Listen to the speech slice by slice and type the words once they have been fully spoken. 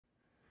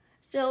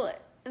So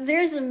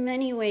there's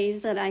many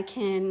ways that I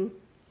can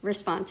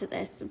respond to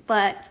this,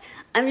 but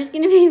I'm just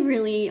going to be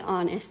really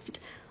honest.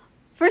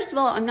 First of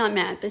all, I'm not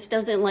mad. This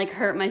doesn't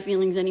hurt my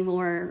feelings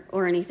anymore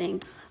or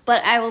anything,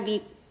 but I will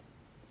be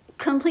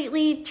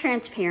completely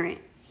transparent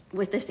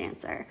with this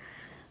answer.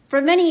 For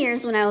many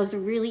years when I was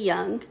really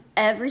young,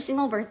 every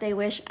single birthday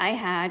wish I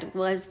had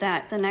was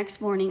that the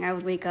next morning I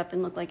would wake up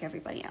and look like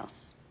everybody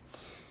else.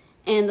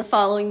 And the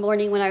following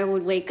morning when I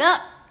would wake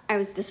up, I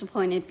was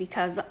disappointed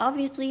because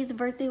obviously the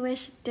birthday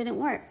wish didn't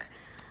work.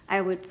 I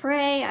would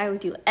pray, I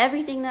would do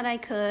everything that I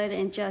could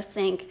and just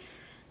think,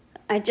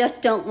 I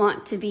just don't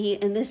want to be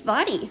in this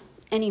body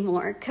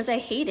anymore because I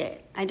hate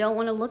it. I don't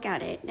want to look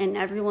at it. And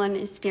everyone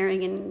is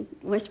staring and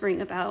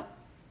whispering about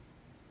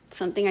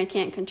something I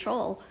can't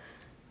control.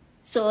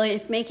 So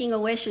if making a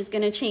wish is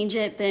going to change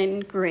it, then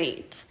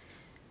great.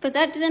 But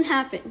that didn't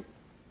happen.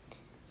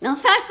 Now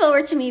fast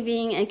forward to me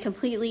being a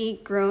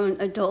completely grown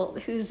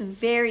adult who's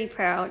very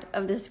proud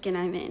of the skin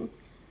I'm in.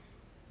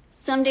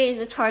 Some days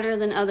it's harder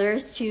than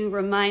others to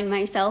remind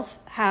myself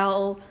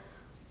how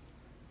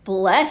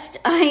blessed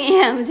I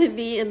am to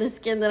be in the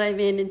skin that I'm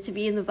in and to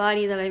be in the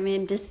body that I'm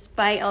in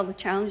despite all the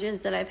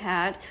challenges that I've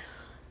had.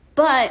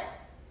 But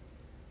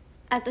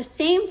at the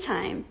same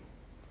time,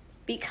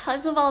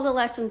 because of all the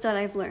lessons that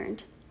I've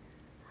learned,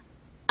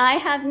 I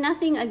have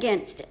nothing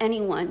against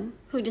anyone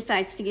who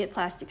decides to get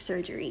plastic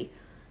surgery.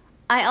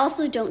 I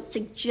also don't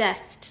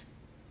suggest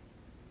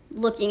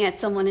looking at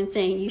someone and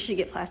saying you should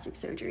get plastic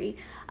surgery.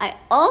 I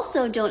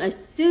also don't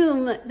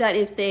assume that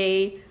if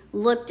they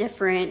look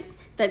different,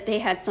 that they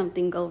had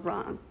something go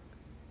wrong.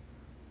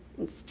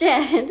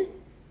 Instead,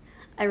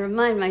 I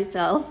remind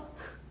myself,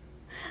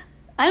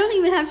 I don't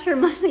even have to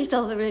remind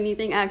myself of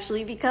anything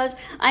actually, because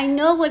I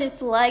know what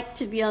it's like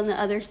to be on the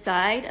other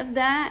side of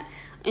that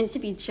and to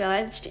be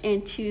judged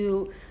and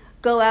to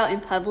go out in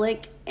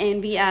public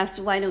and be asked,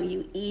 why don't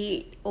you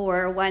eat?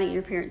 Or why don't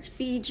your parents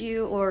feed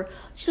you? Or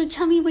so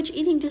tell me which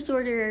eating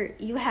disorder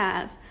you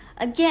have.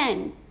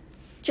 Again,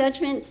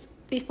 judgments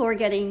before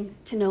getting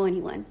to know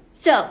anyone.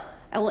 So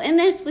I will end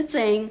this with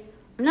saying,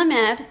 I'm not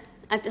mad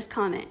at this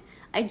comment.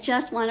 I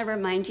just want to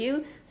remind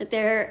you that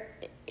there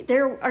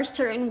are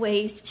certain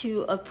ways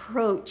to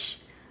approach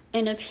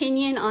an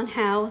opinion on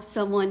how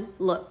someone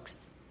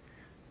looks.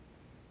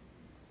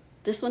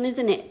 This one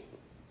isn't it.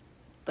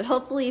 But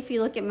hopefully if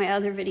you look at my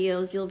other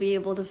videos, you'll be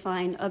able to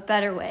find a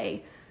better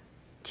way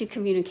to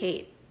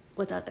communicate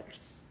with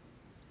others.